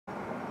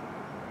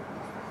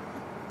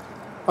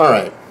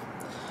Alright,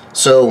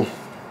 so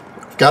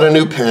I've got a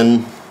new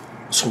pen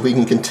so we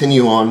can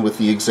continue on with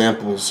the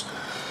examples.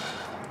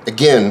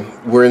 Again,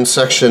 we're in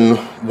section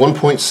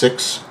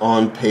 1.6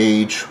 on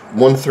page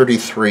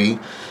 133,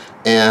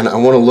 and I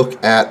want to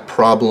look at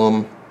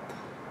problem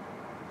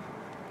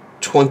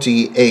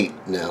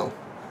 28 now.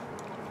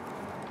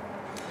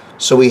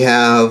 So we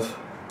have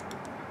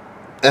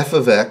f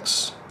of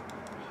x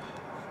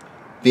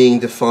being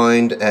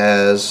defined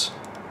as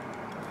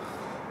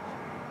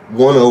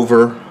 1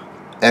 over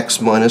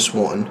x minus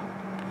 1,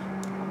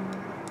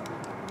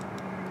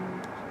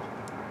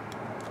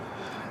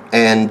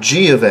 and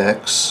g of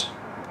x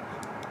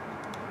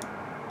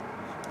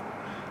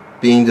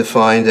being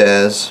defined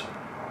as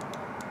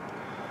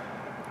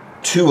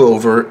 2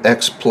 over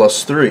x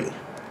plus 3.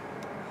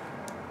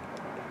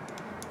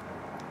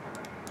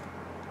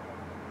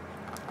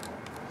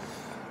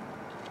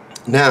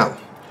 Now,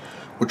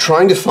 we're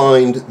trying to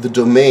find the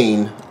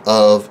domain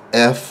of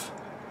f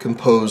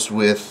composed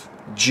with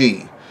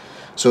g.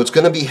 So it's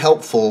going to be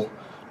helpful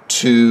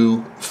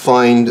to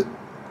find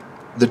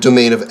the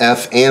domain of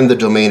f and the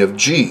domain of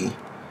g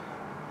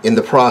in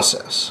the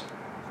process.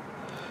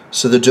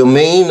 So the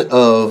domain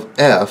of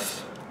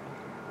f,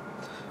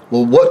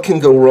 well, what can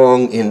go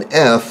wrong in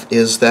f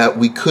is that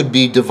we could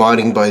be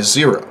dividing by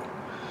 0.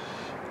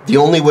 The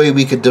only way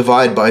we could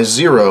divide by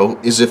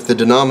 0 is if the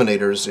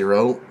denominator is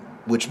 0,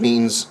 which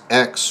means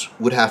x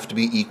would have to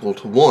be equal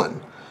to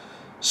 1.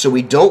 So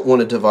we don't want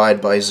to divide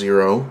by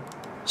 0,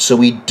 so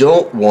we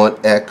don't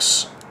want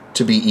x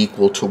to be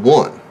equal to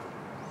 1.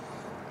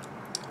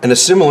 And a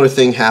similar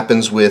thing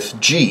happens with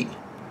g.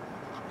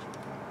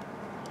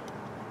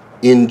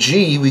 In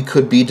g, we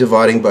could be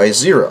dividing by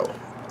 0,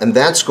 and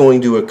that's going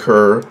to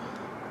occur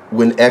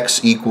when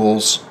x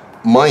equals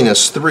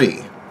minus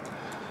 3.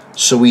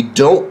 So we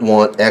don't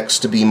want x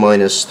to be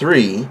minus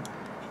 3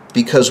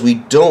 because we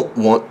don't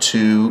want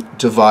to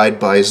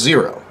divide by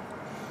 0.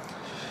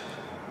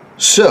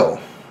 So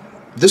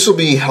this will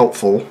be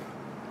helpful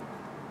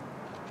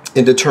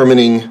in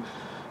determining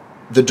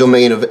the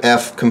domain of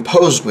f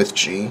composed with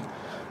g,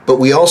 but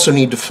we also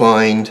need to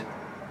find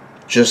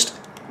just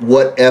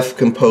what f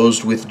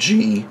composed with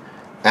g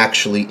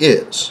actually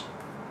is.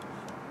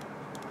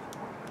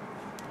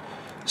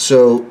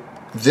 So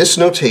this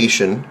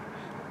notation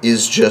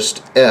is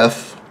just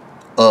f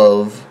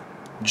of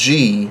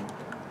g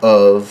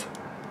of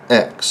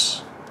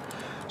x.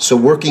 So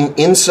working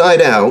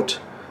inside out,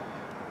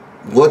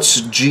 what's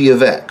g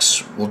of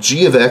x? Well,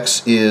 g of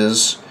x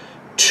is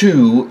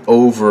 2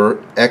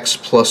 over x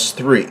plus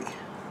 3.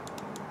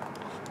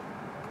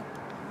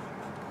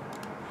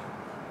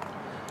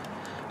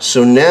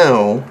 So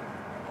now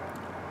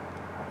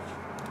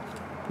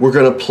we're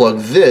going to plug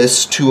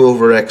this 2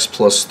 over x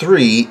plus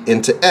 3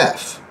 into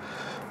f,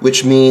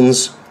 which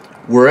means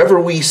wherever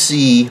we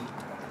see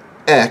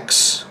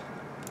x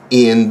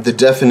in the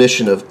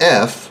definition of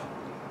f,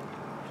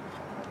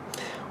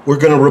 we're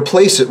going to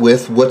replace it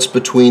with what's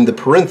between the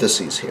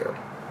parentheses here.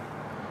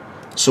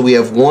 So we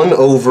have 1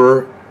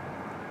 over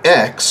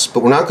x,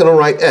 but we're not going to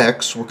write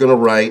x, we're going to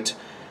write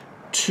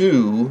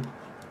 2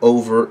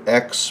 over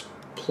x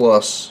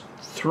plus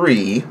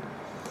 3,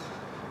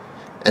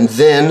 and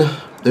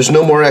then there's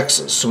no more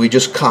x's, so we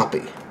just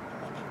copy.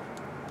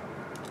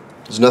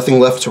 There's nothing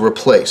left to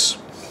replace.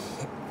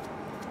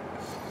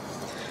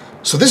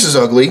 So this is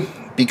ugly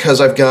because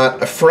I've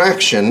got a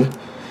fraction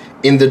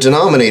in the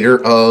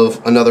denominator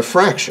of another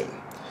fraction.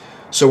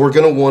 So we're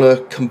going to want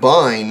to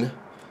combine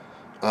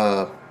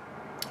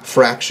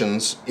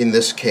fractions in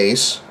this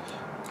case,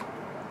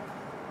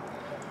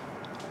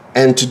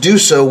 and to do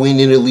so we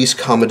need a least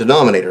common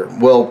denominator.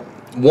 Well,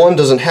 1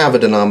 doesn't have a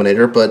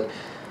denominator, but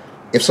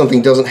if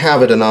something doesn't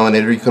have a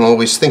denominator, you can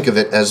always think of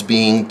it as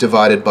being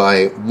divided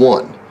by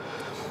 1.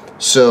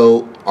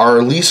 So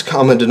our least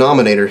common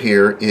denominator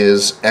here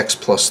is x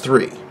plus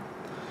 3.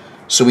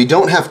 So we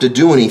don't have to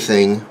do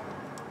anything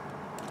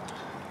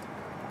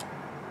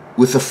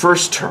with the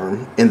first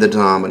term in the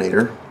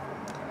denominator.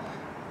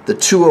 The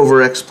 2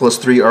 over x plus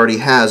 3 already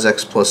has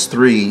x plus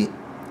 3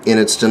 in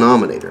its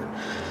denominator.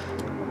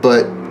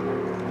 But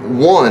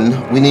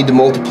 1, we need to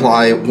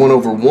multiply 1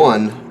 over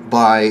 1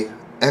 by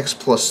x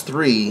plus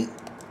 3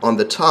 on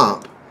the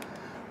top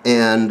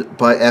and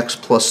by x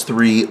plus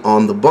 3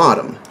 on the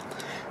bottom.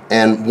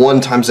 And 1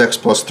 times x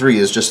plus 3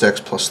 is just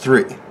x plus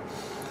 3.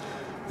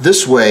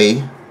 This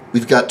way,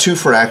 we've got two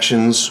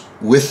fractions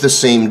with the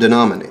same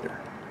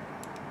denominator.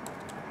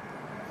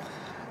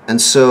 And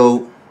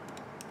so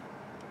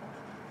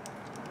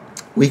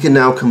we can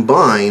now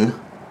combine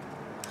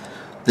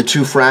the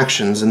two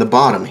fractions in the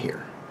bottom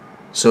here.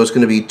 So it's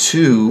going to be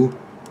 2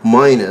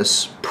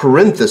 minus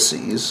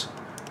parentheses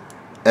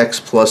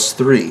x plus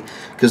 3,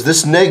 because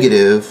this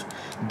negative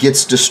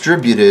gets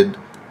distributed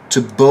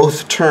to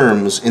both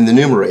terms in the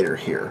numerator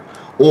here.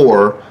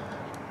 Or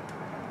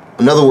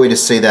another way to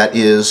say that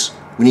is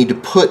we need to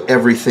put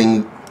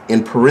everything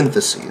in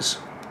parentheses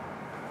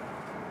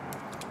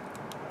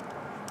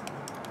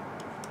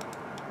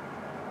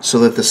so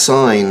that the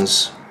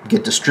signs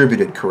get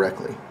distributed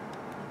correctly.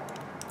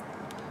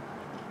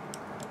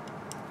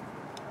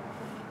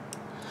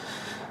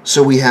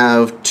 So we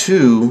have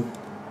 2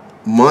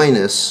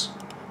 minus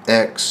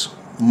x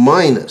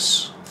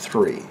minus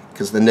 3,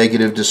 because the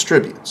negative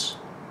distributes.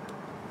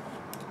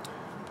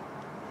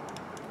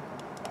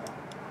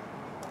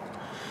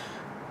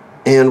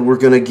 And we're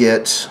going to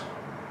get,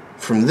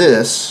 from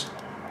this,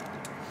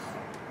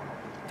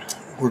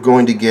 we're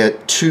going to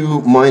get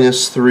 2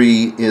 minus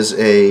 3 is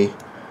a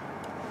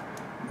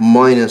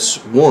minus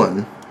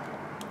 1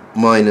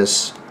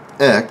 minus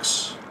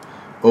x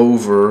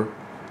over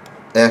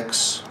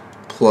x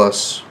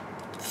plus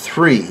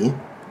 3.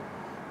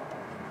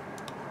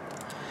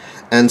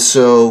 And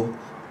so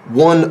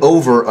 1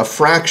 over a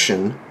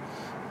fraction,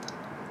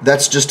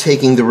 that's just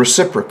taking the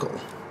reciprocal.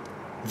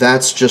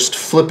 That's just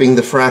flipping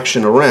the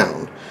fraction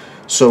around.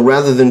 So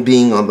rather than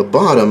being on the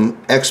bottom,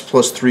 x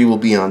plus 3 will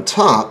be on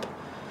top,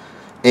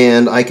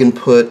 and I can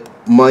put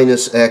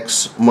minus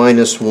x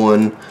minus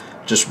 1,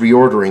 just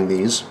reordering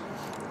these.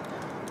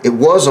 It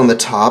was on the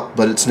top,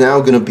 but it's now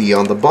going to be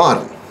on the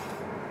bottom.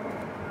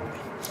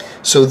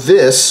 So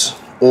this,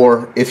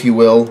 or if you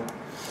will,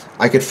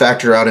 I could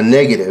factor out a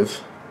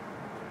negative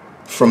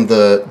from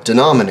the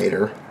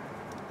denominator,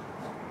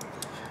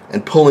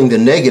 and pulling the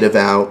negative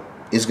out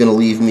is going to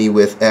leave me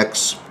with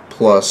x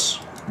plus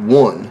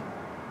 1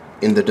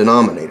 in the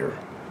denominator.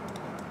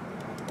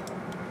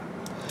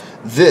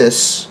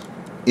 This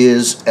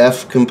is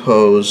f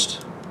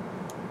composed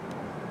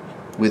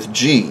with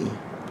g.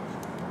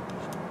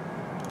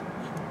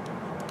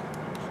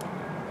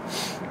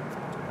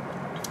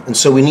 And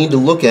so we need to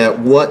look at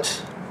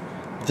what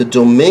the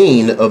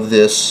domain of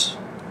this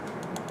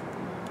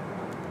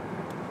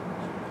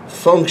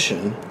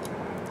function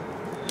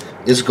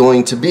is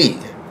going to be.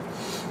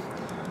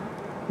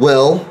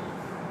 Well,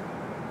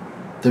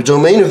 the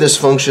domain of this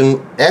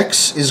function,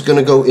 x is going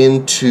to go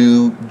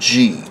into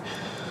g.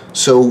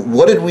 So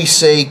what did we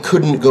say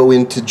couldn't go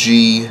into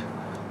g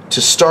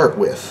to start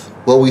with?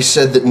 Well, we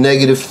said that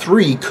negative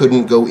 3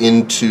 couldn't go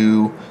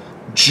into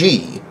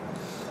g.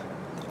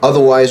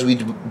 Otherwise,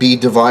 we'd be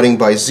dividing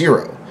by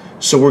 0.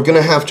 So we're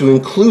going to have to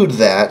include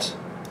that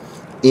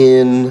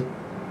in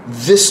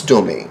this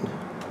domain.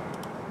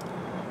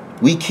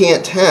 We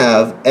can't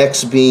have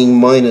x being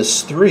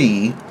minus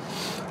 3.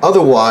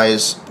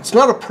 Otherwise, it's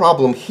not a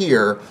problem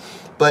here,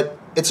 but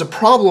it's a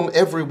problem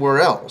everywhere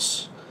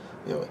else.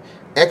 You know,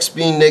 x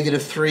being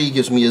negative 3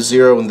 gives me a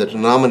 0 in the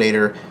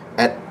denominator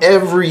at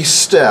every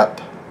step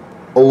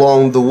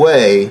along the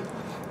way,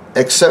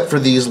 except for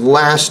these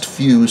last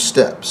few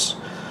steps.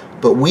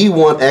 But we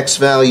want x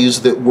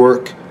values that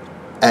work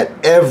at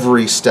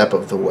every step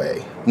of the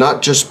way,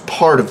 not just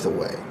part of the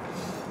way.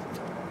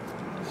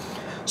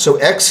 So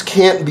x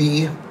can't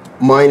be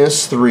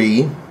minus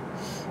 3,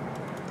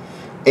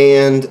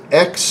 and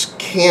x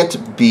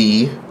can't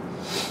be,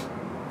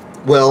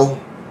 well,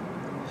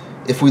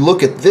 if we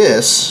look at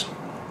this,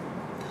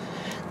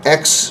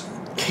 x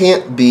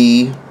can't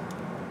be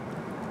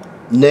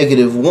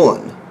negative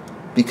 1,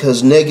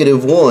 because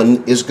negative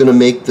 1 is going to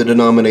make the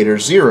denominator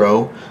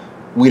 0.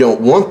 We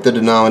don't want the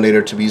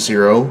denominator to be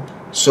 0,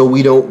 so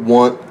we don't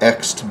want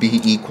x to be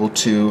equal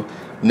to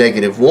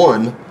negative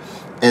 1.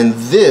 And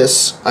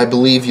this, I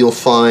believe you'll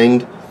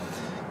find,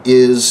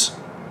 is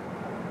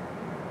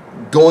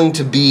going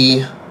to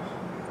be,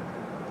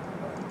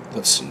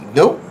 let's see,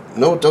 no,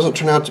 it doesn't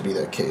turn out to be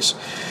that case.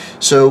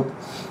 So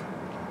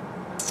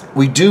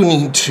we do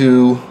need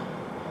to,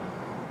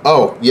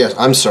 oh, yes,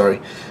 I'm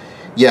sorry.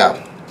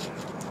 Yeah,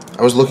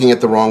 I was looking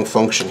at the wrong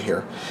function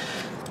here.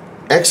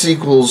 X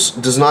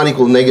does not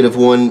equal negative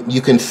 1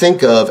 you can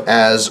think of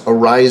as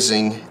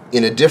arising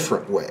in a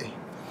different way.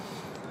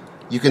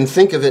 You can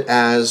think of it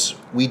as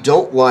we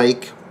don't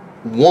like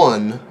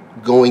 1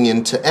 going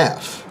into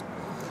f.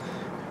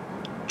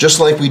 Just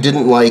like we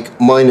didn't like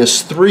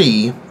minus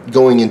 3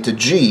 going into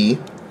g,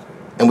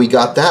 and we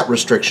got that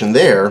restriction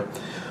there,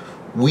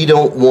 we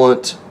don't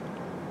want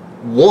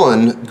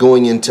 1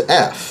 going into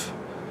f.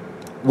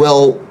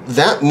 Well,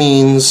 that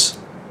means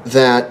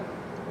that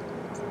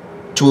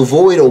to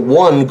avoid a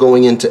 1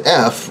 going into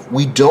f,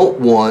 we don't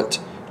want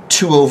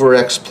 2 over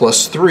x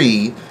plus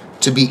 3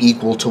 to be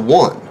equal to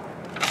 1.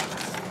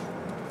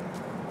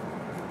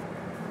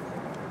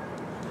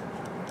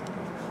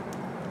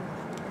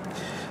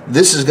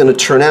 This is going to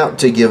turn out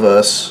to give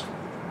us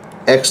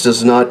x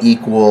does not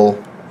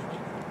equal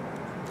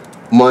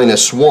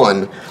minus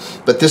 1,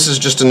 but this is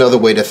just another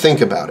way to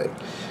think about it.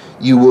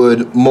 You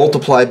would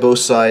multiply both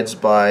sides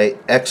by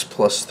x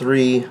plus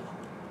 3,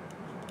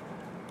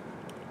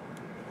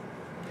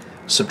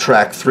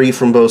 subtract 3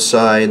 from both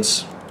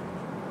sides,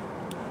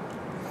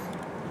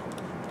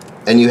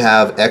 and you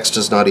have x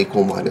does not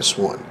equal minus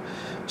 1.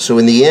 So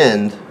in the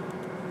end,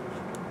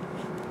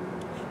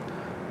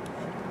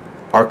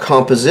 our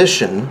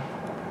composition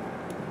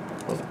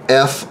of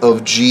f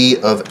of g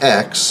of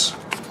x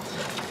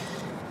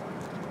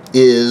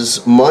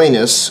is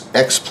minus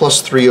x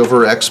plus 3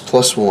 over x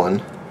plus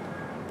 1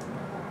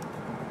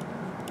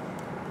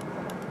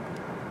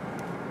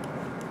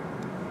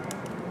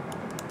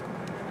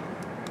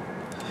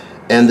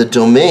 and the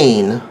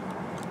domain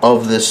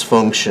of this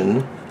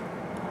function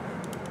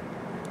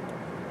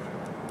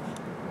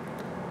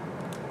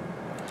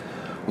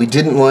We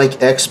didn't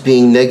like x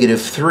being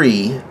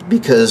 -3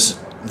 because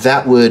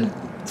that would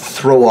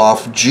throw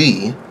off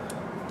g.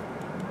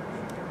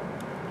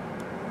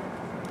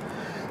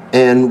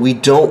 And we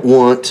don't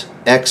want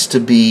x to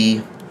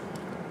be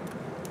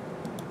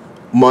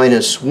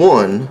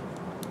 -1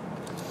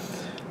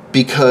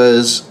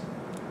 because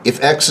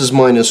if x is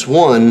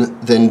 -1,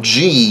 then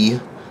g,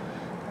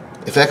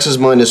 if x is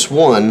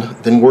 -1,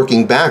 then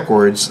working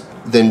backwards,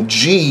 then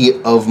g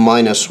of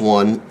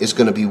 -1 is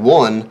going to be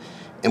 1,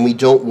 and we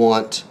don't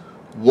want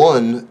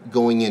 1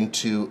 going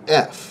into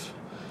f,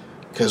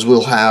 because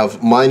we'll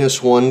have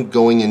 -1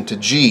 going into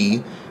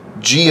g,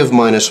 g of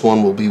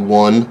 -1 will be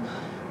 1,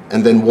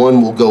 and then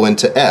 1 will go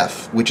into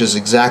f, which is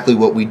exactly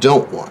what we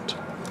don't want.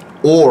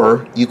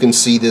 Or you can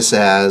see this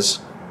as,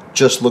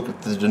 just look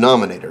at the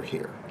denominator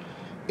here.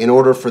 In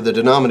order for the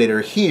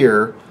denominator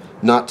here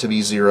not to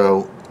be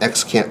 0,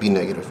 x can't be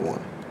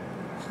 -1.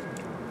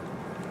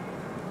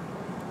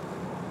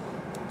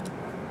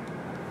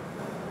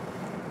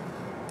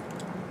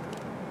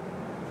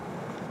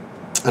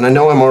 And I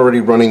know I'm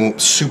already running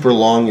super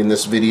long in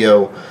this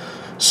video,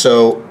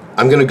 so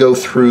I'm going to go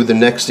through the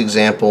next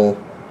example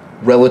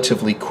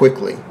relatively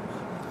quickly.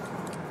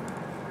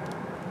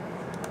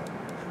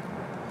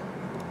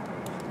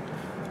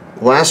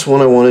 Last one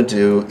I want to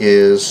do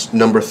is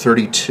number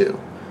 32,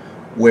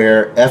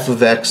 where f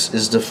of x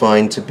is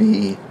defined to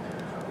be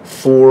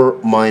 4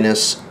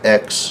 minus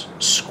x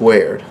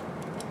squared,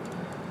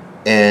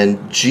 and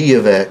g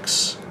of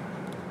x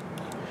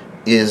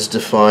is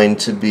defined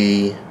to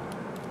be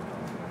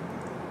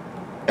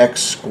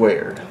x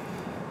squared.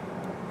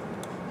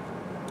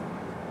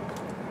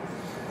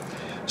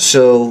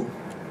 So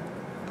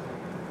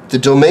the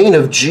domain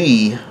of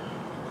g,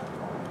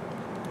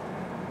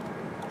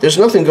 there's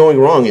nothing going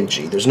wrong in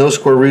g. There's no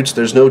square roots,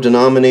 there's no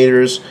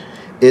denominators,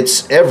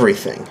 it's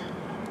everything.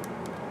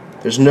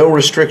 There's no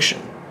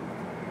restriction.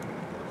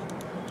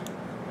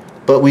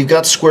 But we've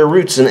got square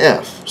roots in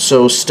f,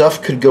 so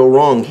stuff could go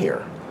wrong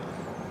here.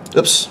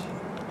 Oops,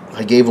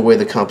 I gave away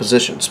the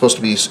composition. It's supposed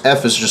to be,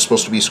 f is just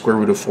supposed to be square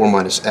root of 4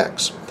 minus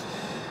x.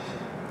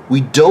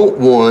 We don't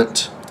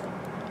want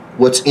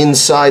what's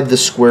inside the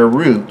square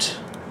root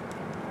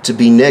to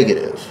be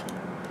negative.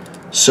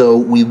 So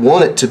we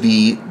want it to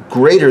be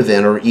greater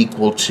than or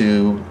equal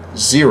to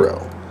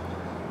 0.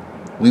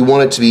 We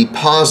want it to be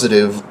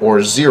positive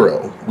or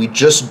 0. We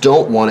just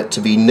don't want it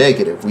to be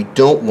negative. We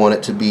don't want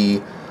it to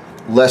be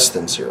less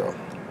than 0.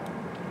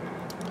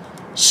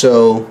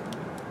 So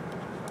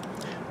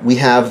we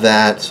have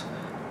that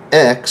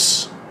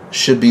x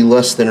should be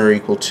less than or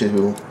equal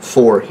to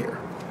 4 here.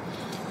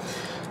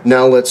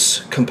 Now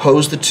let's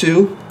compose the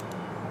two.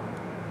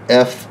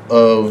 F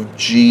of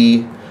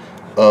g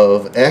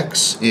of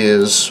x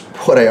is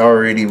what I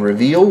already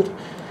revealed.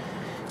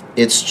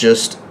 It's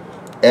just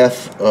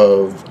f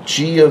of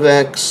g of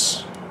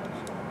x,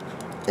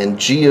 and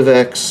g of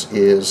x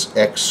is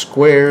x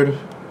squared,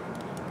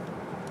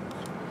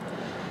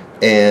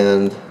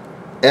 and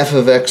f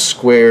of x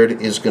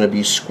squared is going to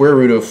be square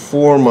root of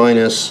 4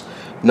 minus,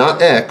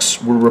 not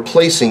x, we're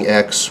replacing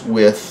x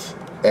with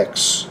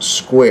x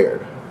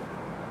squared.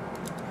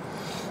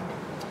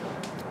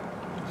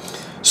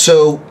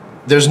 So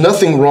there's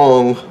nothing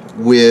wrong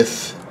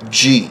with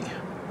g.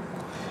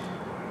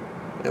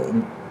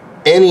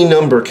 Any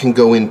number can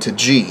go into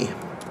g,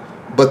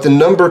 but the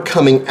number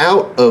coming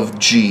out of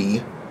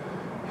g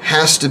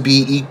has to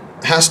be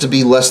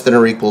less than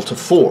or equal to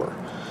 4.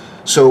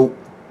 So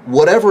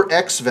whatever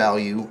x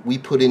value we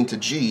put into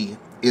g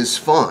is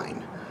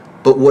fine,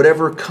 but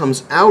whatever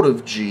comes out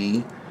of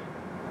g,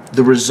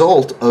 the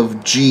result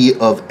of g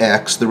of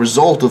x, the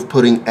result of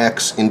putting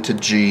x into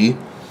g,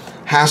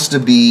 has to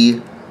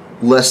be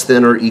less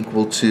than or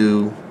equal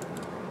to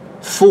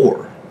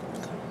 4.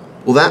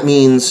 Well, that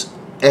means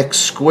x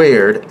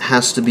squared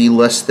has to be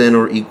less than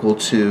or equal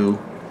to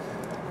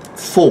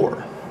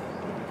 4.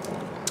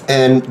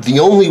 And the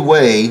only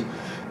way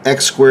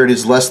x squared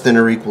is less than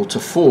or equal to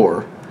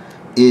 4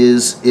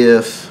 is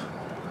if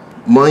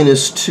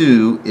minus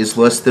 2 is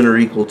less than or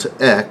equal to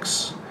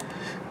x,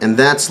 and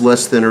that's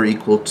less than or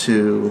equal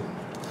to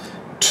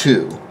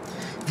 2.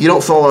 If you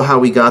don't follow how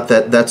we got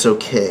that, that's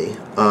okay.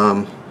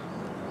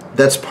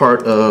 That's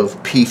part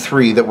of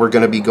P3 that we're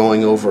going to be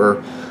going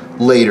over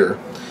later.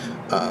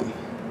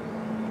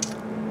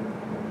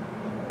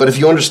 But if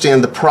you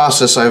understand the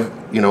process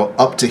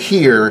up to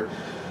here,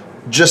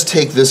 just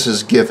take this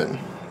as given.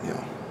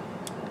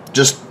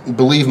 Just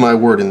believe my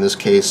word in this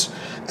case,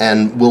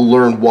 and we'll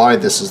learn why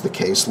this is the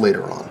case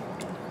later on.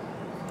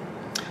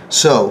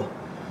 So,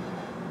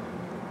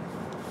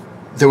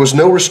 there was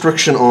no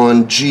restriction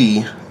on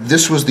g.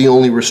 This was the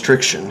only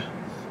restriction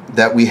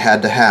that we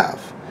had to have.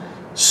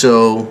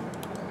 So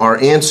our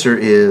answer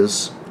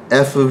is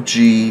f of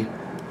g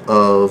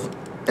of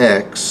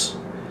x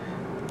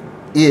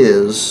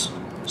is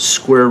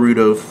square root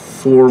of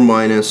 4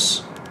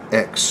 minus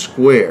x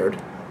squared,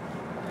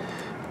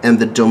 and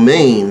the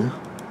domain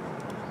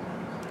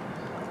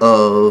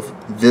of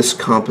this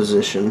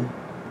composition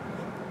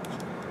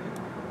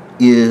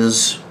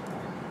is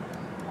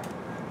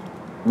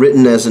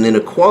written as an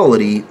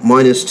inequality,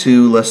 minus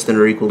 2 less than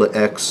or equal to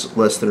x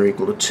less than or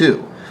equal to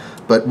 2.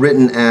 But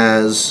written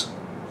as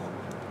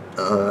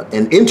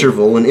an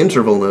interval, in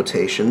interval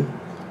notation,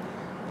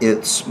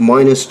 it's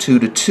minus 2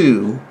 to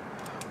 2,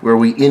 where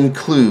we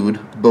include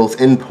both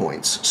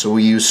endpoints. So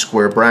we use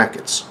square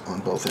brackets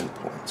on both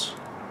endpoints.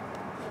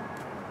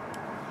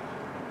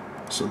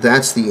 So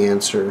that's the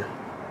answer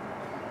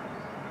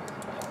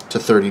to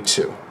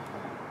 32.